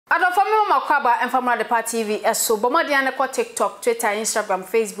Adonko makwaba enfamra Adepa TV so bomadi aneko TikTok, Twitter, Instagram,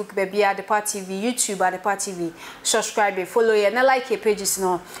 Facebook, baby Adepa TV, YouTube Adepa TV. Subscribe, follow ye, na like your pages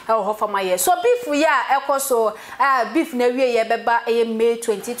no. E ho for my year. So beef ya ekoso beef na wie ye beba May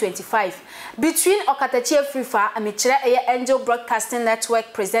 2025 between Okatakyire Afrifa and Angel Broadcasting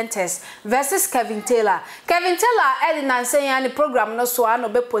Network presenters versus Kevin Taylor. Kevin Taylor edi na nsen ya ni program no so ano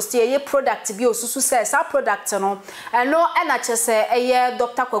be post ye product bi osusu says our product no no na chese eye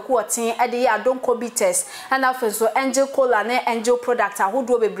Dr. Kwaku ade Adonko bitters and after so Angel Cola na Angel product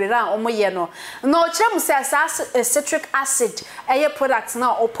ahodo bebrera omoye no no chrem say citric acid eye product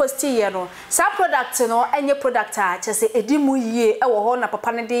na o post ye no sa product no enye product a chese edimu yie e wo ho na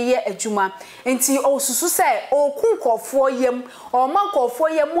papa ne de ye adwuma enti osusu say o kunkofo yem o mankofo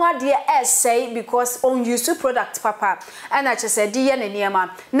yem ade essay because on use product papa and I chese de ye na niema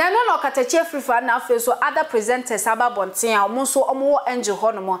na no Okatakyire Afrifa na after so other presenters ababonten a omo so omo Angel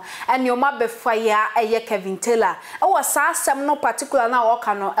hono and your mabbe fire a Kevin Taylor. I was some no particular now or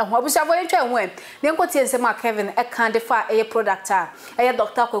cano and what was I going to win? Then go to Kevin a candy fire a product a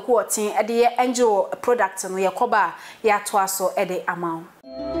Dr. Kwaku at the Angel product and your coba ya twaso at the amount.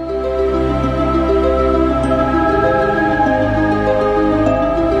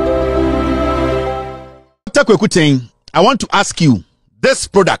 Dr. Kwaku, I want to ask you this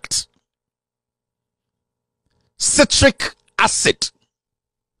product, citric acid.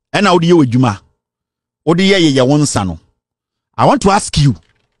 And how do you Juma? I want to ask you.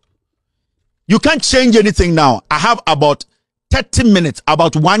 You can't change anything now. I have about 30 minutes,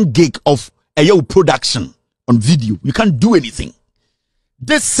 about 1 gig of a production on video. You can't do anything.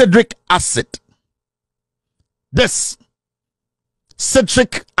 This citric acid. This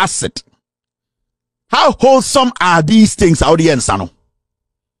citric acid. How wholesome are these things out here in Sano?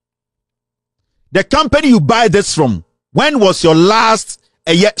 The company you buy this from, when was your last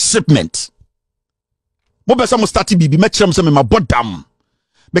a year shipment? Mobe some starting bibi metchem some my bodam.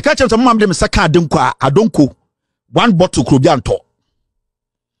 Me catch some mam dem saka Adonko 1 bottle krobianto.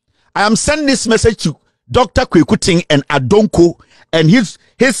 I am sending this message to Dr. Kwaku and Adonko and his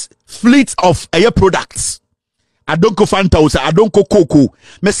fleet of air products. Adonko Fanta, Adonko Coco.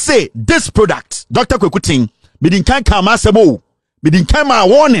 Me say this product, Dr. Kwaku, me din kan kama sebo, me din kan ma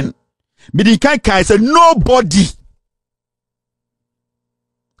warning, me din kan say nobody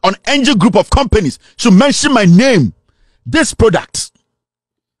on Angel group of companies should mention my name. This product.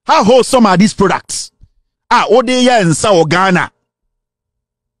 How wholesome are these products? Odeya and Sao Ghana.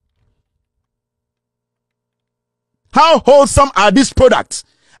 How wholesome are these products?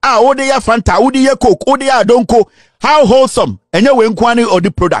 Odeya Fanta, Odeya Coke, Odeya Adonko. How wholesome? And you inquiring or the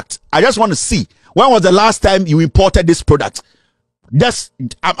product. I just want to see when was the last time you imported this product.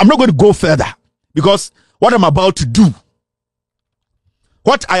 I'm not going to go further because what I'm about to do.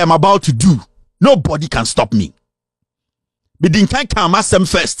 What I am about to do, nobody can stop me. Bidin kan come asem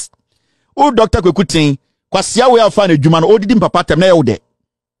first. Oh, Dr. Kwaku, kwasia we have found a juman, oh, didn't papa tem na yode.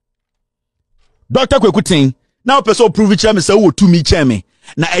 Dr. Kwaku, now person prove it, me say, oh, to me, cheme.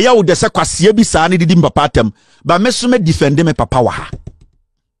 Na eya wo de se kwasia bi sa ne didn't papa tem, but me so me defend me papa wa.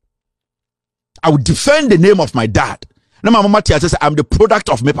 I will defend the name of my dad. Now, my mama says I'm the product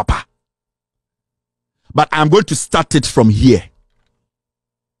of my papa. But I'm going to start it from here.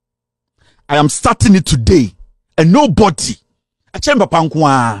 I am starting it today, and nobody, a chamber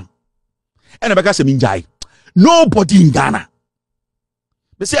pankwa, and a bagase minjai, nobody in Ghana.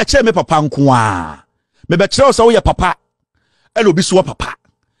 They say a chamber pankwa, me betray so your papa, and will be so papa.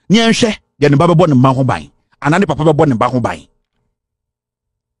 Nyanshe, then Baba born in Mahobay, and any papa born in Mahobay.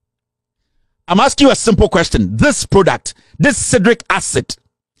 I'm asking you a simple question. This product, this citric acid,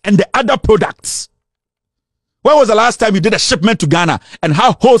 and the other products. When was the last time you did a shipment to Ghana and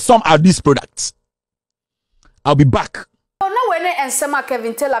how wholesome are these products? I'll be back. No, when and Sema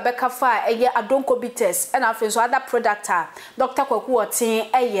Kevin Taylor Becca Fire, a year Adonko bitters, and after so other product, Dr.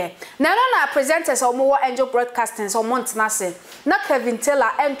 Kwaku a year. Now, presenters or more Angel Broadcastings or Montnase. Not Kevin Taylor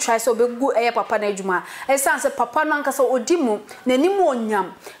and tries to be good air papa Nejuma. A sans a papa Nankas or Dimu, Nenimo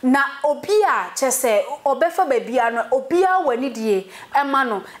Yam. Na Obia, Chese, Obefa Babiano, Obia, when it ye, a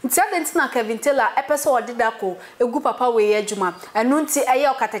mano. Instead, Kevin Taylor, episode Didako, a good papa way Juma, and Nunti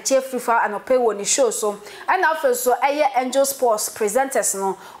a Okatakyire Afrifa and Ope when he shows so, and after so a Angel Sports presenters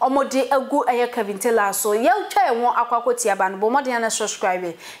no omodi egu eye Kevin Taylor so ye twa won akwakoti aba no bomodi na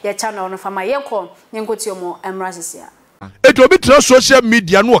subscribe ye channel no fama ye ko nyenkoti omo emrasisia eto bi tra social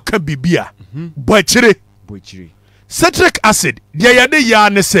media no ka bibia boachire citric acid dia ye de ya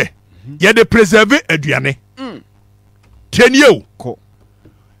ne se ye de preserve aduane tenio ko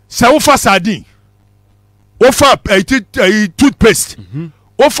se wo fa sardine wo fa toothpaste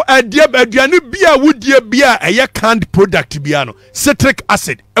of aduane bia wodie bia eye canned product bia no citric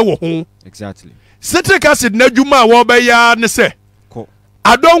acid ewo ho Exactly. Citric acid na dwuma wo be ya ne se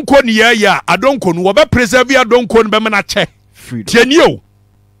Adonko ni ya Adonko no wo be preserve Adonko no be na che tienio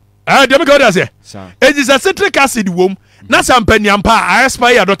dem ka what say it is a citric acid wom na sampaniampa a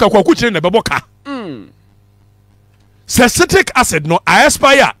expire Dr. Kwaku na be boka citric acid no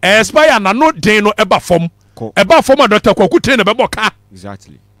expire na no den no eba fom Dr. Kwaku na be boka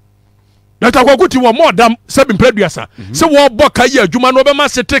exactly. Dr. Kwaku wo more dam sebi producer se wo boka ye adwuma no be ma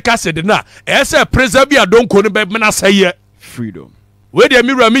citric acid na ese preserve Adonko no be na say freedom. We de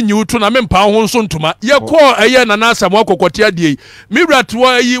mira me nyi uto na me mpa ho nso ntoma ye ko eye na na asam akokote ade mira to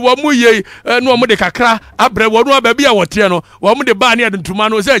yi wo mu ye no mo de kakra abre wo no ba bia wote no wo mo de ba ne ntoma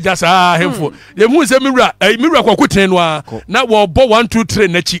no se agya saa hemfo ye mu se mira kwakote no a na wo bo 1 2 3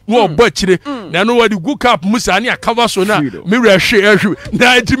 na chi wo bo akire na no wo de gu cap musa ne akava so na mira hwe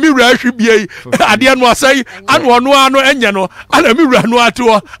na ti mira hwe bia ade no asai ano no enye no ana mira no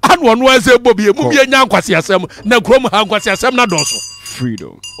ato ano no ase bo bia mu bia nya nkwase asem na krom ha nkwase asem na donso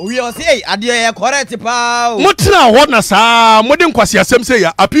freedom. We are say adie correct pa. Motra ho na saa modin kwase asem say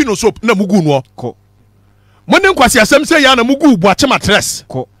ya apino soap na mugu no ko. Modin kwase asem say ya na mugu buache matres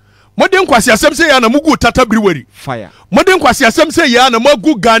ko. Modin kwase asem say ya na mugu tata briweri fire. Modin kwase asem say ya na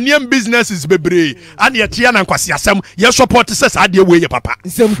magu Ghanaian businesses bebre and ye na kwase asem ye support says adie we ye papa.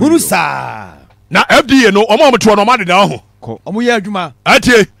 Nsem huru sa. Na FDA no omo to no made da ho. Ko. Omo ye adwuma.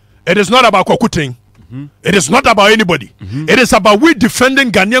 Atie it is not about Kwakutin. It is not about anybody. It is about we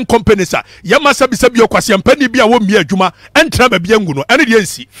defending Ghanaian companies. Yamasa bisabi okwasi ampani bia wo mi adwuma entra ba bia ngu no ene de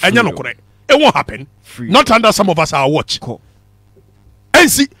ensi enya no kore. It won't happen. Not under some of us our watch.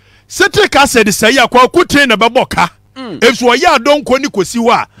 Ensi citric acid say ya Kwakutin na beboka. If so ya Adonko ni kosi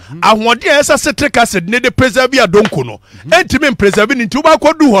wa ahode esa citric acid ne de preserve Adonko no. Entime preserve ni ntuba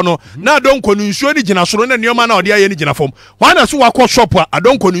kodu ho no na Adonko no nsuo ni gina soro na nioma na ode aye ni gina fom. Wana so wakọ shop a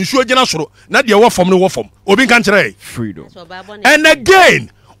Adonko no nsuo gina soro na de wo fom no wo fom. Obi kan kire freedom. And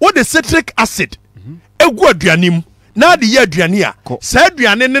again, what the citric acid egu aduanim na de ye aduane a sa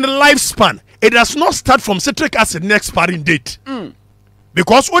aduane ne lifespan it does not start from citric acid next expiring date.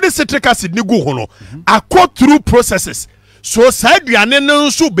 Because all the citric acid ni go hono are through processes. So side you are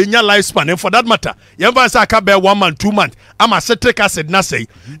so benya lifespan and for that matter, you ever say be 1 month, 2 months. I'm a citric acid na say.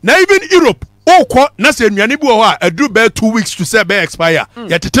 Now even Europe, na say nyani bu ho a do be 2 weeks to say be expire.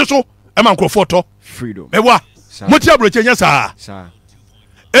 Ya tete so e man photo freedom. Ewa. Motia brochenya sa.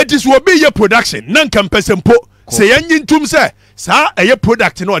 It is will be your production. Nan kan pesempo. Say yanyin tum say sa e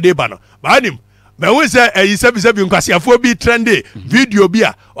product no de ba no. Ba anim but we say you say nkwasiafo bi trendy video bi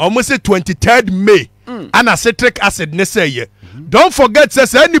a almost 23rd May and a citric acid ne say ye don't forget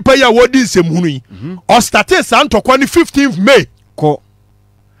say any pay award in semhunu or started santokwa ni 15th May ko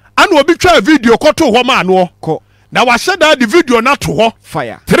and we be try video ko to ho ma no ko na wa share the video na to ho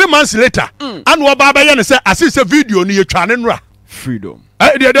fire 3 months later and we baba ye ne say asise video ni ye twane nra freedom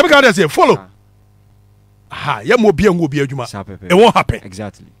they can say follow ya mo bia ngo bia adwuma it won't happen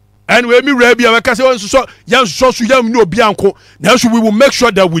exactly. And when we ready, we can say, so no bianco. Now, we will make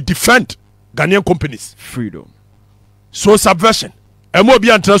sure that we defend Ghanaian companies. Freedom. So subversion. And more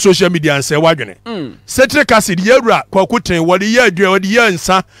beyond social media and say, wagon. Citric acid, yera, Kwakutin, what the year, what the year, and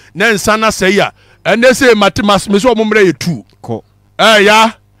son, Nansana say ya. And they say, Matimas, Miss Omumre, too. Ko.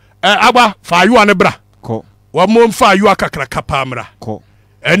 Ya, Abba, for you and a bra. Ko. What mum for you a capamra. Ko.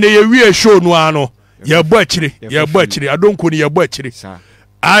 And they are show no ano. Your butchery, I don't call your butchery.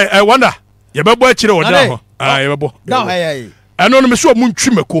 I wonder. You be boy chire oda ho. Ah, you be boy. Now hey. Ano no me so mu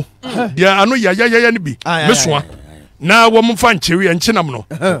ntwimeko. Dia ano ya ni bi. Me so. Na wo mu fa nchewi enchenam no.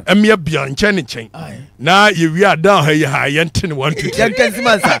 Emia bia nchen ne nchen. Na ye wi ada ha ye ha ye ntene 1 2 3. Yan kan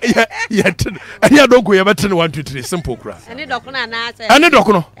simansa. Ye ntene. Anya donko ye betene 1 2 3 simple kra. Ani dokono na se. Ani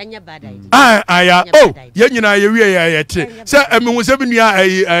dokono. Enya badai. Ya oh, ye nyina ye wi ye te. Se emi hu se bi nua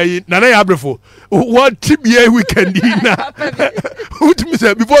ai nana ya abrefo. What tibie weekend na. Utimi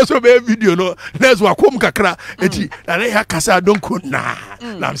say before so be video no. Let's wa kom kakra eti nana ya kasa donko na.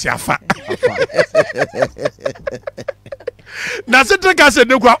 Na msi afa. Na citric acid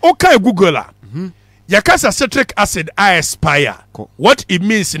no kwa okay Google la. Yakasa citric acid expire. What it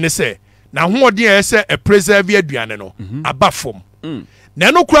means ne say na hoodin e say a preserve aduane no aba form. Na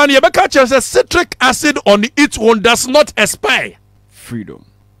no kwa na yebeka che say citric acid on its own does not expire. Freedom.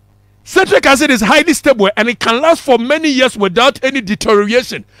 Citric acid is highly stable and it can last for many years without any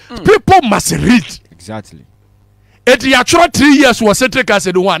deterioration. People must read. Exactly. It actually 3 years was citric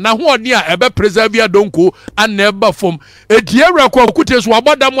acid one. Now who near ebe preserve Adonko and never form. It year Kwakutis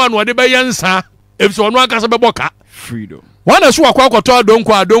wabada one whatever yansa. If so no kasa beboka. Freedom. Wana so akwakoto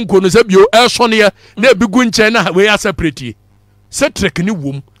Adonko no se bio so ne na bigu nchen na we separate. Citric ni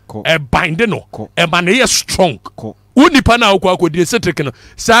wom e bind no e ma ne strong. Unipa na akwakodie citric no.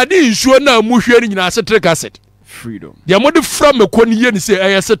 Sade nsuo na mu hwe ni nyina citric acid. Freedom. Ya mode from me ko ni ye ni se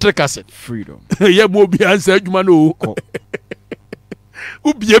e citric acid. Freedom. Ye mo bi ansa adwuma no.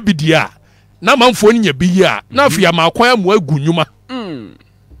 Ubie bidia. Na manfo ni nya bi ya. Na afia ma akwan amu agunyuma.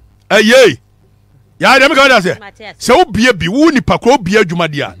 Ayey. Ya dem ka wada se. Se ubie bi wu nipa ko ubie adwuma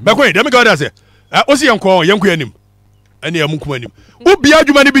dia. Be ko dem ka wada se. Osi yenko yanim. Ani amunkum anim. Ubie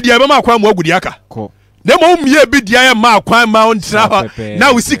adwuma ni bi dia be ma akwan amu agudi aka. Ko. Na mo mie bi dia ya ma akwan ma ontra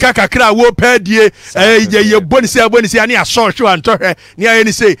na usika kakra wo pedie ye bonisi ani asonhwe antohwe ni aye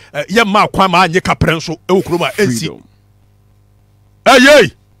ni say ye ma akwan ma anye kaprenso e wo kroma ensi.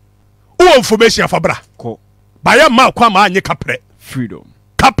 Ayey. Wo information afabra. Ko. Ba ye ma akwan ma anye kapre. Freedom.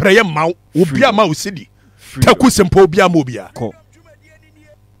 Kapre ye ma obi ama usidi. Taku sempo obi ama obi a. Ko.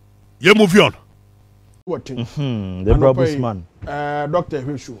 Ye move on. The Brabus man. Dr.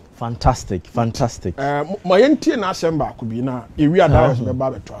 Hwishu. Fantastic. My NT na assemble could be na we are now me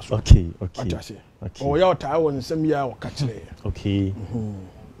baba to Okay. Oh, ya ta won sem ya o ka kire. Okay.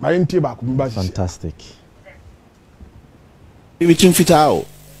 My NT ba could be Fantastic. We tin fitao.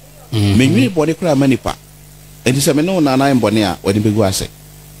 Me nwi body kura manipa. Enti se me no na na mbone a wodi begu ase.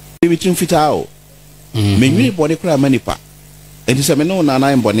 We tin fitao. Me nwi body kura manipa. Enti se me no na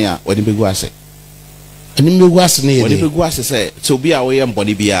na mbone a wodi begu ase. Ani megu ase ne ye. Wodi begu ase se so bi a wo ye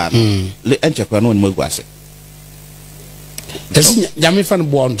mbone bia no. Le enche kura no megu ase. Esi nyame fan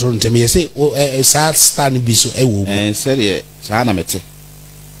bo ontro ntem ye se sa stand bi so e wo. Sere sa na mete.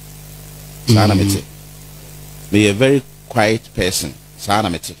 Sa na mete. Be a very quiet person. Sa na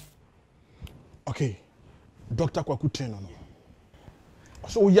mete. Okay. Dr. Kwakuten no.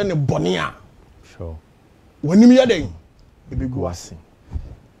 So ye ne bone a. Sure. Wonim ye den. E begu ase.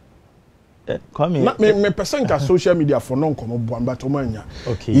 Come me person ka social media for non komo buan but omanya.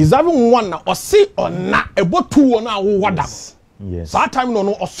 Okay. Is having one na or see or na e botu one na wo wada. Yes. That time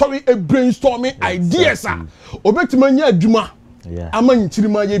no sorry a brainstorming ideas ah. Obetimanya adwuma. Yeah. Ama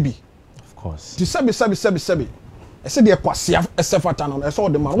nchirima ye bi. Of course. Ti sabi. I said de kwase esefata no. I saw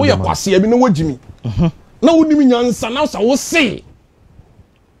the man. Wo ye kwase bi no wagimi. Na wonimi nyansa na so wo say.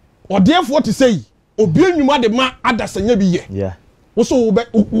 Odefo to say obi enwuma de ma adasanya bi ye. Yeah. Wo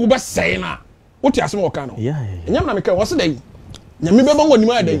be say na. What you asem oka no? Yeah. Enyam na me ka wo say dey. Nyame be bango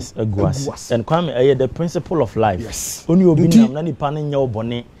nima dey. Yes, and Kwame the principle of life. Yes. Oni obi nam na nipa ne nya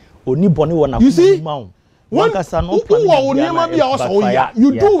obone. Oni bone wo na kuma. One person no plan.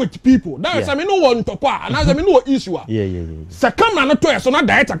 You do with people. That is I mean no one to pa. And I mean no issue. Yeah. Se camera na to so na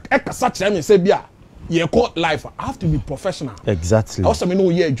direct e kasa kire me say bia. Ye call life. I have to be professional. Exactly. Also me no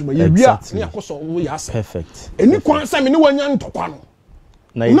ye adwuma. Ye bia na akoso wo ya ase. Perfect. Eni kwan say me no wanya ntokwa no.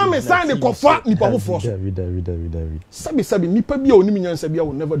 Na me sign the kofa nipa wo force. Read. Sabi nipa bia onimi nyansa bia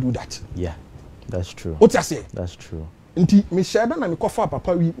will never do that. Yeah. That's true. What you say? That's true. Nti me share na me kofa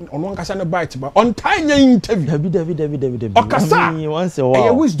papa wi ono nkasa na bite ba on time interview. David. Okasa. Once a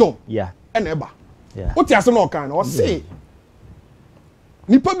while. Wisdom. Yeah. Eneba. Yeah. What you say no kan o say.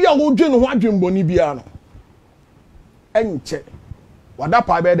 Nipa bia wo dwe no ho adwemboni bia no. Enche. Wada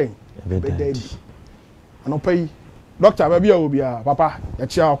pa be den. Be den. Anopai doctor ba bia obi a papa ya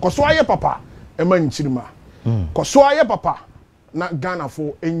chia koso aye papa e ma nchirima. Koso aye papa na Ghana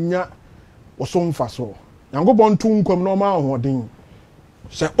fo enya osomfa so. Yango bon tunkom no ma hoden.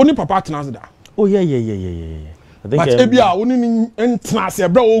 Se oni papa tenase da. Oh yeah. I think but ebia oni ni entenase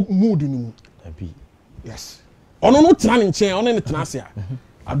bra o mood nu. Abi. Yes. Ono no tena ne nchen, ono ne tenase a.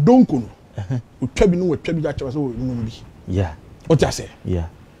 Adonko no. Otwa bi no watwa bi ja chewa so no bi. Yeah. What you say? Yeah.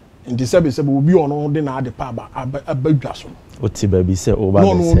 In the service obi ono de na Adepa abadwa so. Oti baby say o ba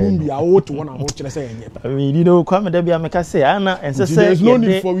no bi a wo to one a wo kire say enye. I mean, you know, Kwame Debi ameka say ana and say there's no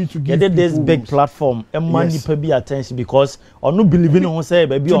need for you to give this big platform and man nipa bi attention because or no believe in who say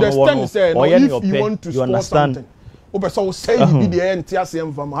baby on one or if you want to understand obeso say bi the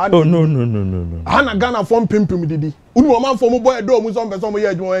entiasem fam. Oh no. Ana Ghana form pimpim didi. Unu o man form boy do mu so person mo ye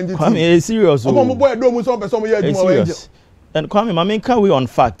adwuma NGT. Kwame serious. O mo boy do mu so person mo ye adwuma NGT. And Kwame Mamenka we on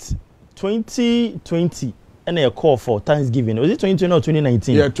fact 2020 and a call for Thanksgiving. Was it 2020 or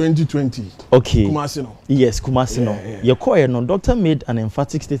 2019? Yeah, 2020. Okay. Kumasi no. Yes, Kumasi no. Yeah. Your call no doctor made an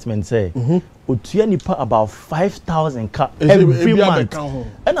emphatic statement say otua nipa about 5,000 every month.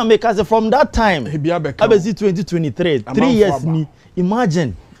 And I make us from that time. Abezi 2023 3 years ni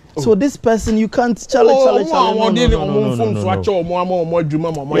imagine. So this person you can't challenge.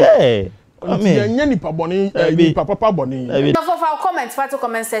 Yeah. Yenye nipa boni, nipa papa boni. So for our comments, for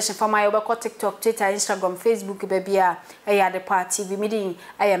comment section for my over TikTok, Twitter, Instagram, Facebook, baby, Adepa TV, meeting,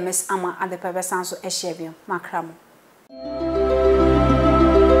 Miss Ama, and the Pepper Sanso Eshevium, Macramo.